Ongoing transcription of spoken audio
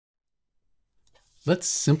Let's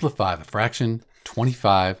simplify the fraction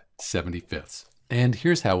 25/75. And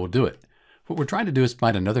here's how we'll do it. What we're trying to do is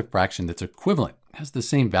find another fraction that's equivalent, has the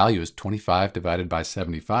same value as 25 divided by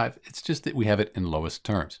 75. It's just that we have it in lowest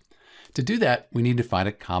terms. To do that, we need to find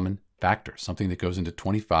a common factor, something that goes into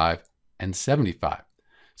 25 and 75.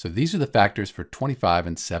 So these are the factors for 25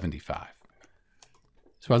 and 75.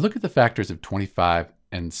 So I look at the factors of 25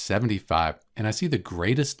 and 75, and I see the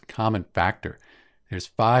greatest common factor. There's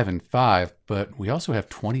 5 and 5, but we also have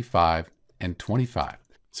 25 and 25.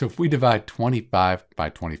 So if we divide 25 by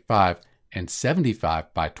 25 and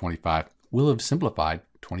 75 by 25, we'll have simplified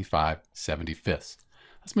 25/75.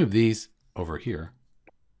 Let's move these over here.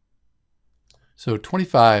 So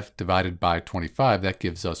 25 divided by 25, that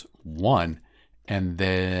gives us 1. And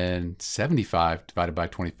then 75 divided by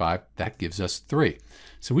 25, that gives us 3.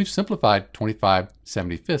 So we've simplified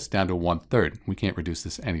 25/75 down to 1/3. We can't reduce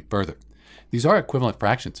this any further. These are equivalent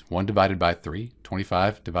fractions. 1 divided by 3,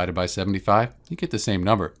 25 divided by 75, you get the same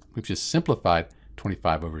number. We've just simplified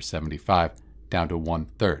 25/75 down to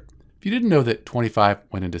 1/3. If you didn't know that 25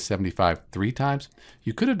 went into 75 3 times,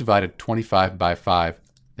 you could have divided 25 by 5,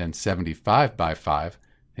 then 75 by 5,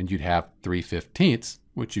 and you'd have 3/15,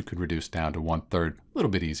 which you could reduce down to 1/3, a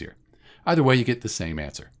little bit easier. Either way, you get the same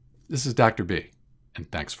answer. This is Dr. B,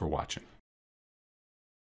 and thanks for watching.